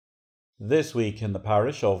This week in the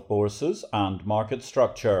parish of bourses and market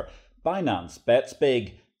structure, Binance bets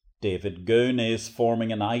big, David Goon is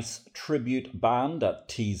forming an ICE tribute band at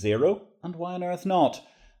T0, and why on earth not?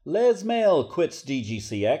 Les Mail quits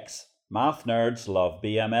DGCX, math nerds love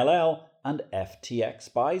BMLL, and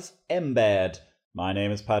FTX buys Embed. My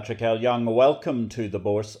name is Patrick L. Young. Welcome to the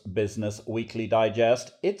Bourse Business Weekly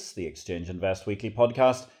Digest. It's the Exchange Invest Weekly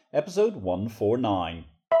Podcast, episode 149.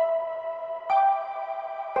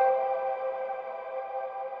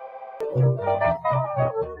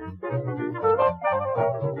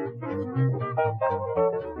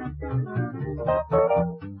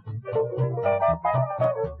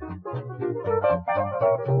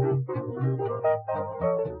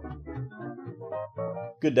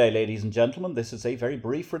 Good day, ladies and gentlemen. This is a very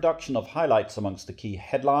brief reduction of highlights amongst the key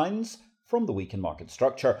headlines from the week in market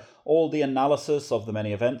structure. All the analysis of the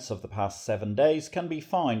many events of the past 7 days can be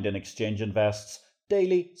found in Exchange Invest's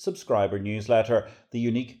daily subscriber newsletter, the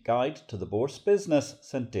unique guide to the bourse business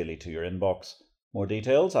sent daily to your inbox. More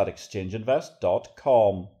details at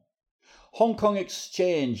exchangeinvest.com. Hong Kong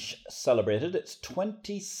Exchange celebrated its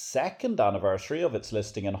 22nd anniversary of its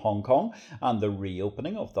listing in Hong Kong and the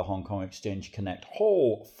reopening of the Hong Kong Exchange Connect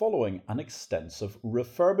Hall following an extensive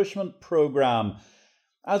refurbishment program.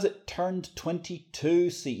 As it turned 22,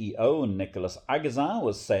 CEO Nicolas Aguzin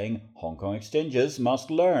was saying Hong Kong exchanges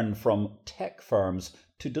must learn from tech firms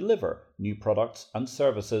to deliver new products and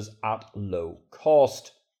services at low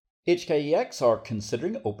cost. HKEX are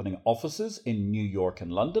considering opening offices in New York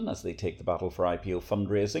and London as they take the battle for IPO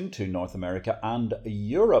fundraising to North America and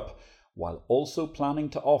Europe, while also planning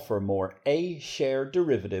to offer more A-share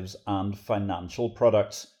derivatives and financial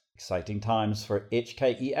products. Exciting times for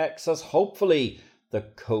HKEX as hopefully the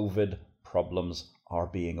COVID problems are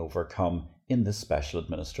being overcome in the Special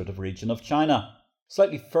Administrative Region of China.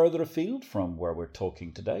 Slightly further afield from where we're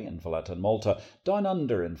talking today in Valletta and Malta, down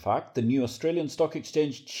under in fact, the new Australian Stock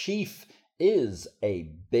Exchange chief is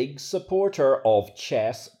a big supporter of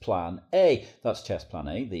Chess Plan A. That's Chess Plan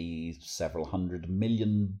A, the several $100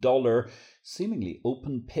 million seemingly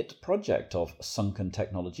open pit project of sunken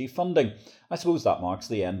technology funding. I suppose that marks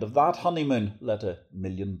the end of that honeymoon. Let a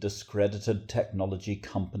million discredited technology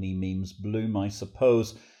company memes bloom, I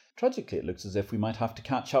suppose. Tragically, it looks as if we might have to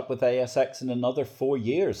catch up with ASX in another 4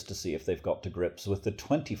 years to see if they've got to grips with the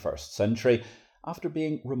 21st century after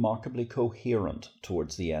being remarkably coherent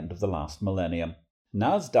towards the end of the last millennium.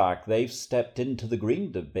 Nasdaq, they've stepped into the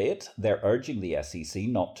green debate. They're urging the SEC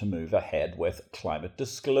not to move ahead with climate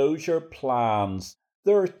disclosure plans.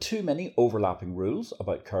 There are too many overlapping rules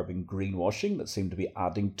about curbing greenwashing that seem to be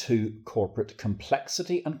adding to corporate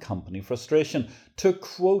complexity and company frustration. To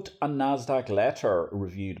quote a Nasdaq letter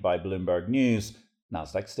reviewed by Bloomberg News,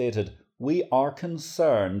 Nasdaq stated, "We are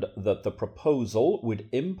concerned that the proposal would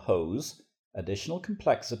impose additional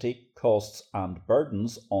complexity, costs and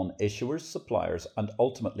burdens on issuers, suppliers and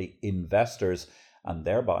ultimately investors, and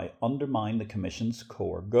thereby undermine the Commission's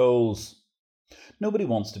core goals." Nobody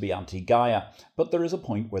wants to be anti-Gaia, but there is a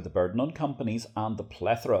point where the burden on companies and the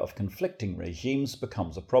plethora of conflicting regimes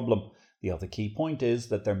becomes a problem. The other key point is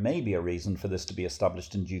that there may be a reason for this to be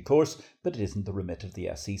established in due course, but it isn't the remit of the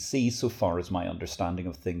SEC so far as my understanding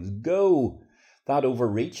of things go. That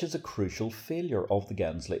overreach is a crucial failure of the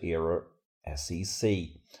Gensler era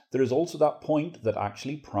SEC. There is also that point that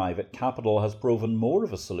actually private capital has proven more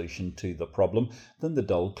of a solution to the problem than the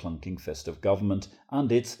dull clunking fist of government and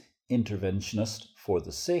its interventionist for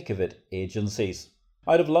the sake of it agencies.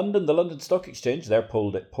 Out of London, the London Stock Exchange, they're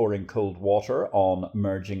pouring cold water on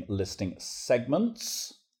merging listing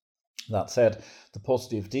segments. That said, the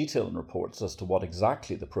paucity of detail in reports as to what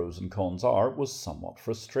exactly the pros and cons are was somewhat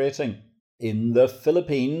frustrating. In the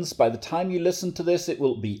Philippines, by the time you listen to this, it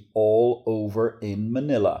will be all over in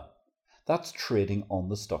Manila. That's trading on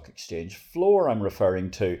the stock exchange floor I'm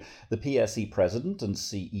referring to. The PSE president and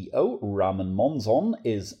CEO, Ramon Monzon,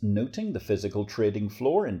 is noting the physical trading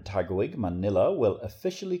floor in Taguig, Manila will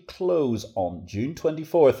officially close on June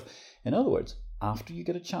 24th. In other words, after you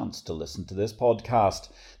get a chance to listen to this podcast.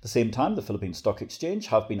 At the same time, the Philippine Stock Exchange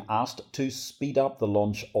have been asked to speed up the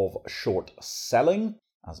launch of short selling,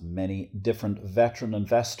 as many different veteran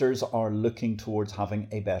investors are looking towards having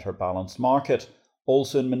a better balanced market.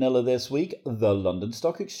 Also in Manila this week, the London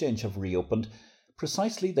Stock Exchange have reopened.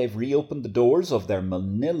 Precisely, they've reopened the doors of their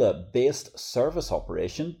Manila-based service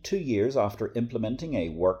operation 2 years after implementing a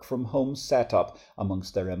work-from-home setup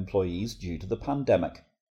amongst their employees due to the pandemic.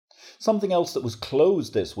 Something else that was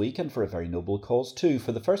closed this week, and for a very noble cause too.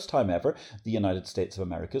 For the first time ever, the United States of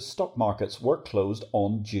America's stock markets were closed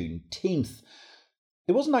on Juneteenth.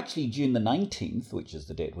 It wasn't actually June the 19th, which is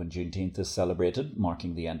the date when Juneteenth is celebrated,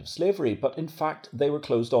 marking the end of slavery, but in fact they were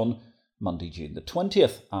closed on Monday, June the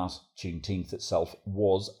 20th, as Juneteenth itself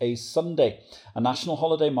was a Sunday. A national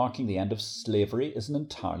holiday marking the end of slavery is an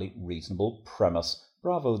entirely reasonable premise.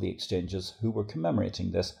 Bravo the exchanges who were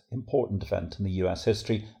commemorating this important event in the US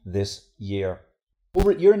history this year.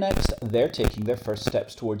 Over at Euronext, they're taking their first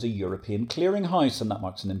steps towards a European clearinghouse, and that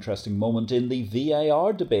marks an interesting moment in the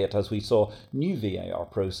VAR debate as we saw new VAR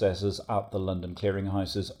processes at the London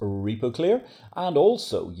clearinghouse's RepoClear, and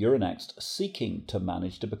also Euronext seeking to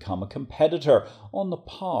manage to become a competitor on the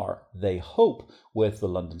par, they hope, with the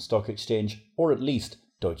London Stock Exchange, or at least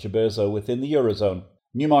Deutsche Börse within the Eurozone.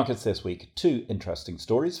 New markets this week, two interesting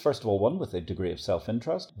stories. First of all, one with a degree of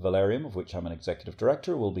self-interest. Valerium, of which I'm an executive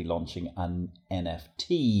director, will be launching an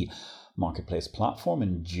NFT marketplace platform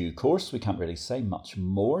in due course. We can't really say much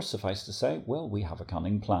more. Suffice to say, well, we have a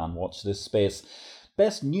cunning plan. Watch this space.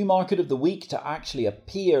 Best new market of the week to actually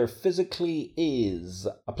appear physically is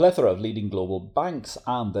a plethora of leading global banks,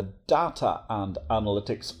 and the data and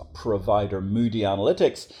analytics provider Moody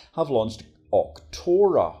Analytics have launched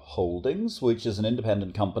Octora Holdings, which is an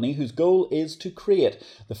independent company whose goal is to create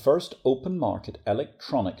the first open market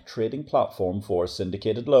electronic trading platform for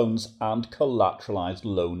syndicated loans and collateralized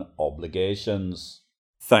loan obligations.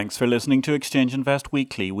 Thanks for listening to Exchange Invest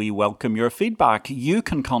Weekly. We welcome your feedback. You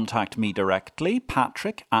can contact me directly,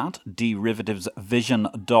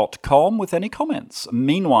 patrick@derivativesvision.com, with any comments.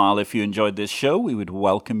 Meanwhile, if you enjoyed this show, we would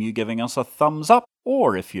welcome you giving us a thumbs up,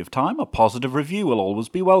 or if you have time, a positive review will always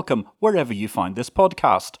be welcome wherever you find this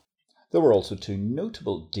podcast. There were also two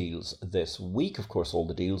notable deals this week. Of course, all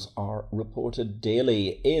the deals are reported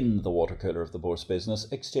daily in the water cooler of the Bourse business,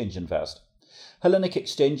 Exchange Invest. Hellenic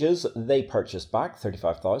Exchanges, they purchased back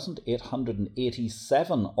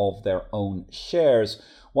 35,887 of their own shares,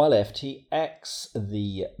 while FTX,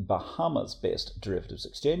 the Bahamas-based derivatives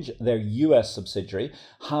exchange, their US subsidiary,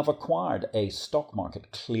 have acquired a stock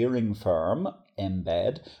market clearing firm,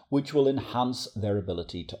 Embed, which will enhance their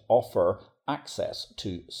ability to offer access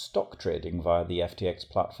to stock trading via the FTX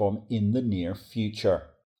platform in the near future.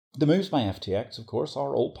 The moves by FTX, of course,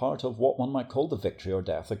 are all part of what one might call the victory or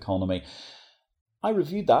death economy. I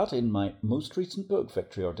reviewed that in my most recent book,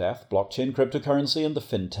 Victory or Death, Blockchain, Cryptocurrency and the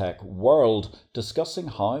FinTech World, discussing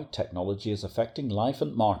how technology is affecting life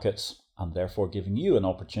and markets, and therefore giving you an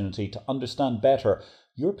opportunity to understand better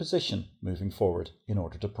your position moving forward in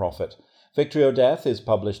order to profit. Victory or Death is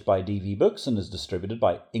published by DV Books and is distributed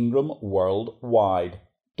by Ingram Worldwide.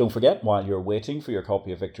 Don't forget, while you're waiting for your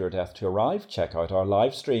copy of Victory or Death to arrive, check out our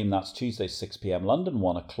live stream. That's Tuesday, 6 p.m. London,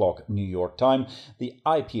 1 o'clock New York time. The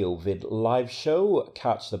IPO Vid live show.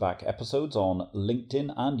 Catch the back episodes on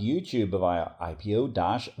LinkedIn and YouTube via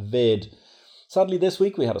IPO-Vid. Sadly, this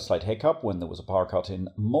week we had a slight hiccup when there was a power cut in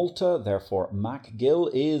Malta. Therefore, Mac Gill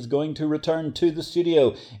is going to return to the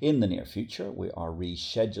studio in the near future. We are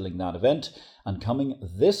rescheduling that event. And coming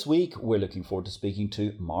this week, we're looking forward to speaking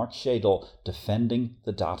to Mark Shadle, Defending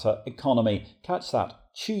the Data Economy. Catch that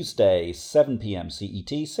Tuesday, 7 p.m. CET,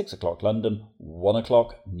 6 o'clock London, 1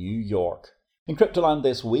 o'clock New York. In Cryptoland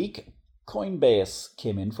this week, Coinbase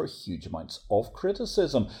came in for huge amounts of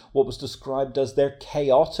criticism. What was described as their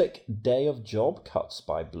chaotic day of job cuts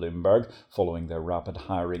by Bloomberg following their rapid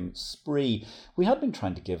hiring spree. We had been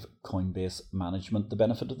trying to give Coinbase management the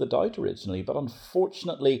benefit of the doubt originally, but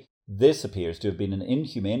unfortunately, this appears to have been an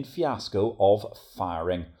inhumane fiasco of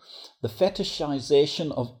firing. The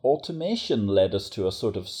fetishization of automation led us to a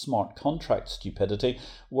sort of smart contract stupidity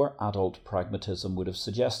where adult pragmatism would have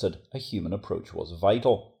suggested a human approach was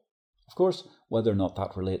vital. Of course, whether or not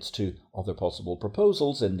that relates to other possible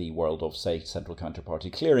proposals in the world of, say, central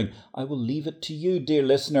counterparty clearing, I will leave it to you, dear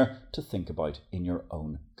listener, to think about in your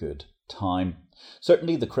own good time.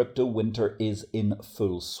 Certainly, the crypto winter is in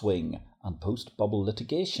full swing, and post-bubble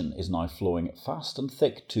litigation is now flowing fast and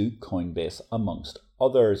thick to Coinbase, amongst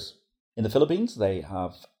others. In the Philippines, they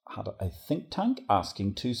have had a think tank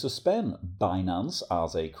asking to suspend Binance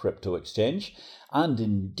as a crypto exchange, and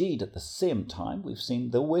indeed at the same time we've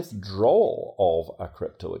seen the withdrawal of a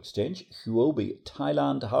crypto exchange. Huobi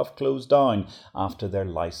Thailand have closed down after their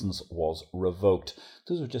license was revoked.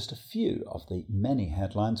 Those are just a few of the many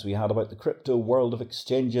headlines we had about the crypto world of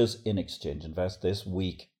exchanges in Exchange Invest this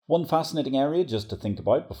week. One fascinating area just to think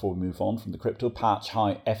about before we move on from the crypto patch,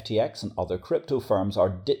 how FTX and other crypto firms are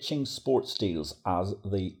ditching sports deals as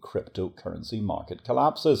the cryptocurrency market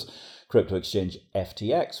collapses. Crypto exchange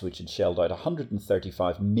FTX, which had shelled out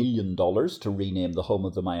 $135 million to rename the home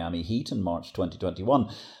of the Miami Heat in March 2021,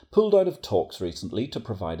 pulled out of talks recently to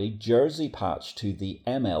provide a jersey patch to the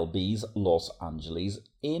MLB's Los Angeles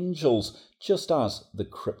Angels, just as the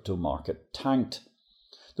crypto market tanked.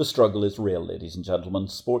 The struggle is real, ladies and gentlemen.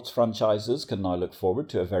 Sports franchises can now look forward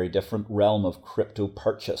to a very different realm of crypto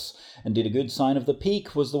purchase. Indeed, a good sign of the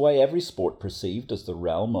peak was the way every sport perceived as the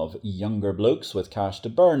realm of younger blokes with cash to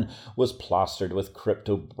burn was plastered with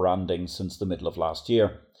crypto branding since the middle of last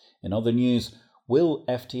year. In other news, will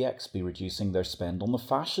FTX be reducing their spend on the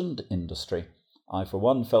fashion industry? I, for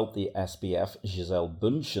one, felt the SBF Gisele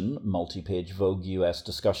Bündchen multi-page Vogue US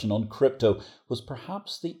discussion on crypto was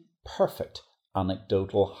perhaps the perfect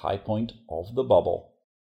anecdotal high point of the bubble.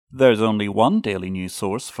 There's only one daily news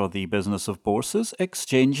source for the business of bourses,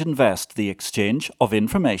 Exchange Invest, the exchange of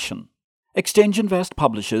information. Exchange Invest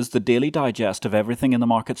publishes the daily digest of everything in the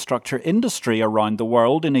market structure industry around the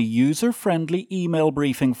world in a user-friendly email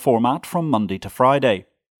briefing format from Monday to Friday.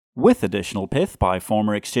 With additional pith by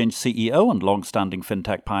former Exchange CEO and long-standing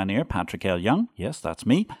fintech pioneer Patrick L. Young, yes, that's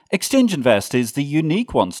me, Exchange Invest is the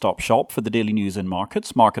unique one-stop shop for the daily news in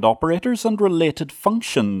markets, market operators and related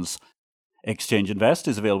functions. Exchange Invest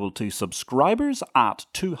is available to subscribers at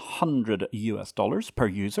 $200 per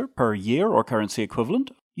user per year or currency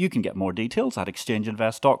equivalent. You can get more details at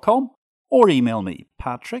exchangeinvest.com or email me,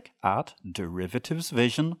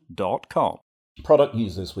 patrick@derivativesvision.com. Product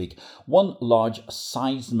news this week. One large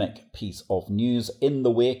seismic piece of news in the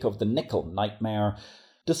wake of the nickel nightmare.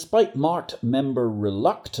 Despite marked member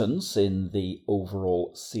reluctance in the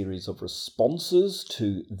overall series of responses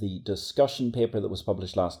to the discussion paper that was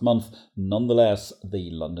published last month, nonetheless, the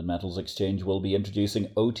London Metals Exchange will be introducing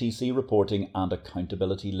OTC reporting and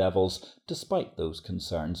accountability levels, despite those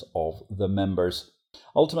concerns of the members.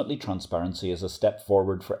 Ultimately, transparency is a step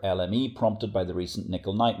forward for LME, prompted by the recent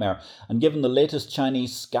nickel nightmare. And given the latest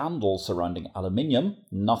Chinese scandal surrounding aluminium,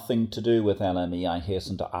 nothing to do with LME, I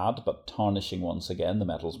hasten to add, but tarnishing once again the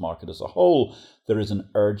metals market as a whole, there is an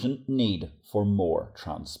urgent need for more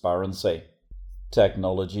transparency.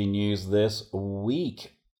 Technology news this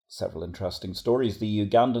week. Several interesting stories. The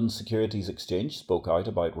Ugandan Securities Exchange spoke out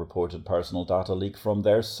about reported personal data leak from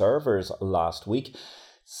their servers last week.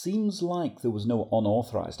 Seems like there was no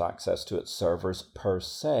unauthorized access to its servers per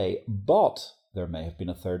se, but there may have been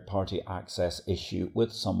a third-party access issue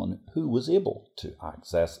with someone who was able to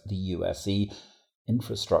access the USE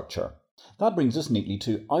infrastructure. That brings us neatly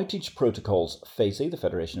to outage protocols. FESE, the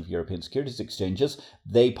Federation of European Securities Exchanges,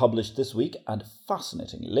 they published this week a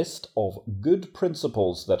fascinating list of good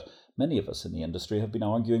principles that many of us in the industry have been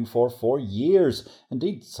arguing for years.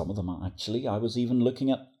 Indeed, some of them actually I was even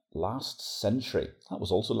looking at last century. That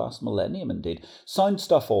was also last millennium, indeed. Sound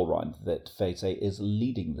stuff all round that FESE is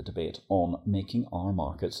leading the debate on making our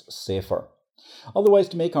markets safer. Other ways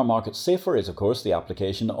to make our markets safer is, of course, the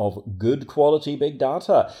application of good quality big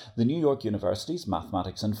data. The New York University's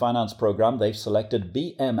Mathematics and Finance program, they've selected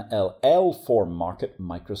BMLL for market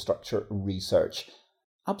microstructure research.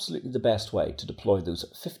 Absolutely the best way to deploy those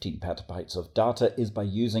 15 petabytes of data is by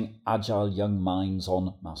using agile young minds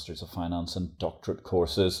on Masters of Finance and doctorate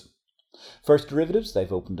courses. First Derivatives,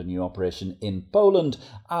 they've opened a new operation in Poland,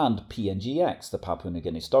 and PNGX, the Papua New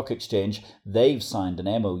Guinea Stock Exchange, they've signed an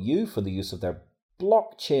MOU for the use of their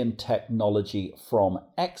blockchain technology from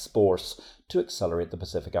Xborse to accelerate the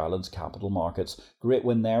Pacific Islands capital markets. Great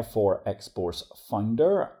win there for Xborse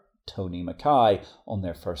founder Tony Mackay on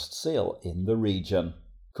their first sale in the region.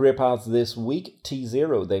 Career paths this week.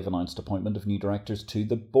 T0, they've announced appointment of new directors to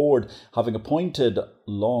the board, having appointed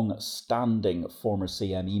long-standing former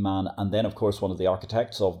CME man and then, of course, one of the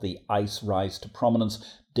architects of the ICE rise to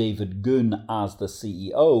prominence, David Goon, as the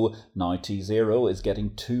CEO. Now T0 is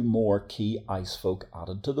getting two more key ICE folk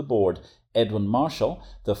added to the board. Edwin Marshall,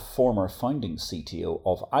 the former founding CTO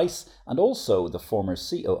of ICE, and also the former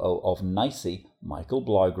COO of NYSE, Michael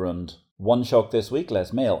Blaugrund. One shock this week,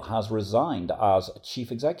 Les Mail has resigned as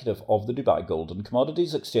chief executive of the Dubai Gold and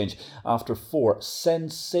Commodities Exchange after 4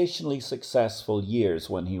 sensationally successful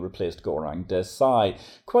years when he replaced Gaurang Desai.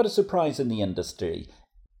 Quite a surprise in the industry.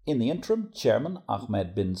 In the interim, Chairman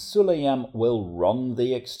Ahmed bin Sulayem will run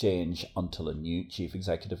the exchange until a new chief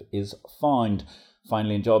executive is found.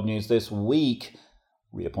 Finally, in job news this week,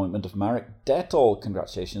 reappointment of Marek Detol.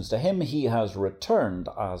 Congratulations to him. He has returned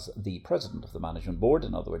as the president of the management board,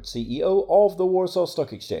 in other words, CEO of the Warsaw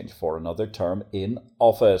Stock Exchange, for another term in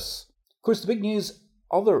office. Of course, the big news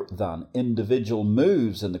other than individual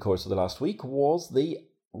moves in the course of the last week was the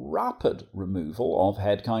rapid removal of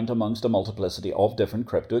headcount amongst a multiplicity of different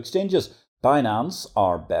crypto exchanges. Binance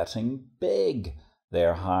are betting big.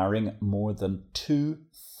 They're hiring more than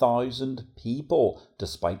 2,000 people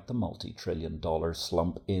despite the multi-trillion-dollar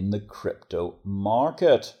slump in the crypto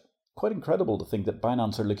market. Quite incredible to think that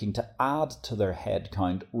Binance are looking to add to their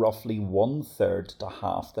headcount roughly 1/3 to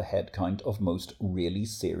half the headcount of most really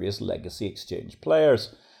serious legacy exchange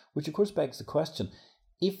players, which of course begs the question,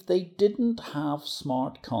 if they didn't have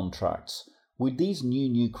smart contracts, would these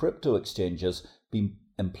new crypto exchanges be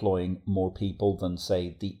employing more people than,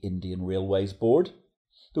 say, the Indian Railways Board?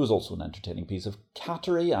 There was also an entertaining piece of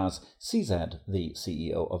cattery as CZ, the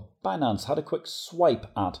CEO of Binance, had a quick swipe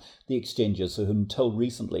at the exchanges who until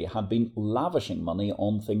recently had been lavishing money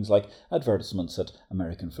on things like advertisements at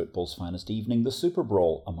American football's finest evening, the Super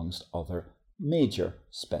Bowl, amongst other major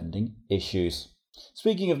spending issues.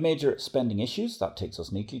 Speaking of major spending issues, that takes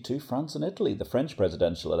us neatly to France and Italy. The French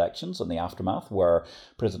presidential elections and the aftermath, where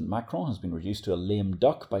President Macron has been reduced to a lame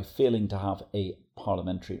duck by failing to have a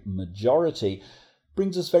parliamentary majority,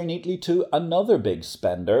 brings us very neatly to another big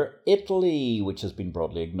spender, Italy, which has been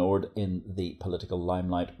broadly ignored in the political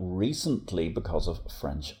limelight recently because of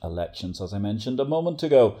French elections, as I mentioned a moment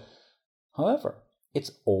ago. However,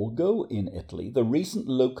 it's all go in Italy. The recent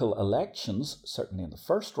local elections, certainly in the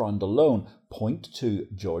first round alone, point to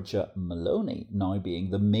Giorgia Meloni now being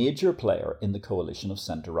the major player in the coalition of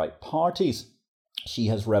centre-right parties. She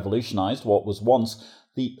has revolutionised what was once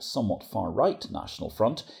the somewhat far-right National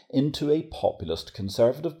Front into a populist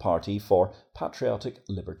conservative party for patriotic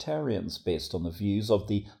libertarians based on the views of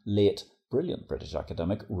the late brilliant British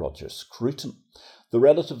academic Roger Scruton. The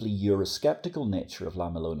relatively Eurosceptical nature of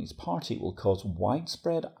La Meloni's party will cause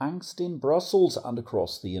widespread angst in Brussels and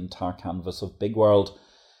across the entire canvas of Big World,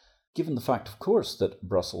 given the fact, of course, that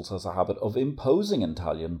Brussels has a habit of imposing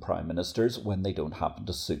Italian prime ministers when they don't happen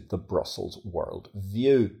to suit the Brussels world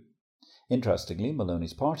view. Interestingly,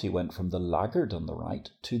 Meloni's party went from the laggard on the right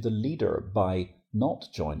to the leader by not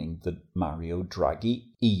joining the Mario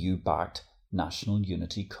Draghi EU-backed National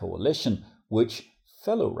Unity Coalition, which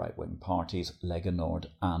fellow right-wing parties Lega Nord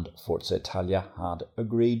and Forza Italia had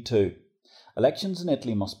agreed to. Elections in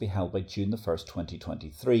Italy must be held by June 1st,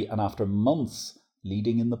 2023, and after months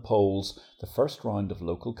leading in the polls, the first round of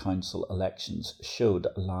local council elections showed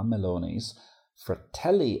La Meloni's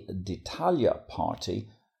Fratelli d'Italia party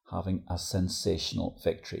having a sensational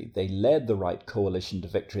victory. They led the right coalition to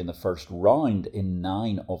victory in the first round in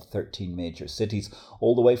 9 of 13 major cities,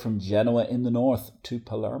 all the way from Genoa in the north to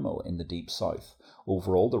Palermo in the deep south.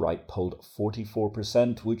 Overall, the right polled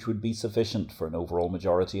 44%, which would be sufficient for an overall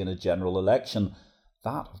majority in a general election.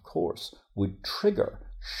 That, of course, would trigger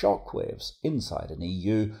shockwaves inside an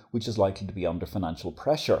EU, which is likely to be under financial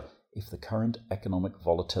pressure if the current economic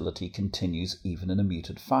volatility continues even in a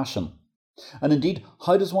muted fashion. And indeed,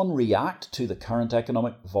 how does one react to the current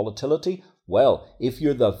economic volatility? Well, if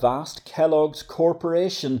you're the vast Kellogg's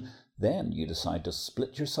Corporation, then you decide to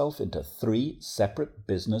split yourself into 3 separate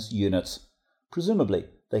business units. Presumably,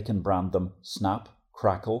 they can brand them Snap,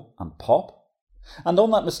 Crackle and Pop. And on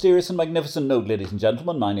that mysterious and magnificent note, ladies and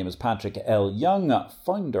gentlemen, my name is Patrick L. Young,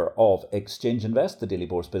 founder of Exchange Invest, the Daily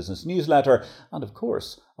Bourse Business newsletter, and of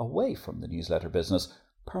course, away from the newsletter business,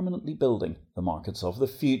 permanently building the markets of the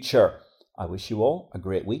future. I wish you all a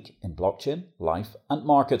great week in blockchain, life and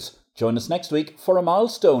markets. Join us next week for a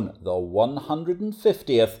milestone, the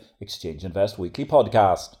 150th Exchange Invest Weekly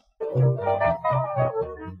Podcast.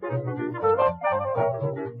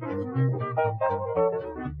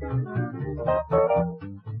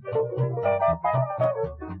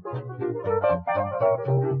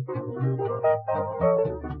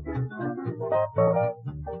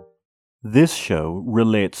 This show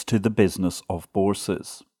relates to the business of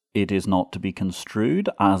bourses. It is not to be construed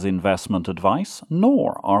as investment advice,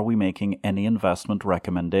 nor are we making any investment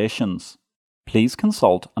recommendations. Please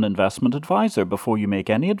consult an investment advisor before you make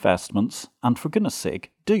any investments, and for goodness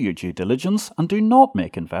sake, do your due diligence and do not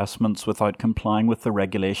make investments without complying with the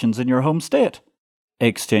regulations in your home state.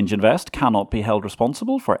 Exchange Invest cannot be held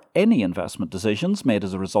responsible for any investment decisions made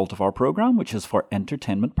as a result of our program, which is for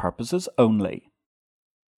entertainment purposes only.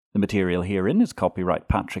 The material herein is copyright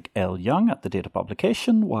Patrick L. Young at the date of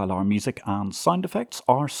publication, while our music and sound effects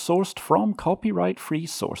are sourced from copyright-free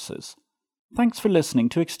sources. Thanks for listening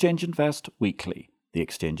to Exchange Invest Weekly, the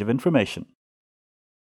exchange of information.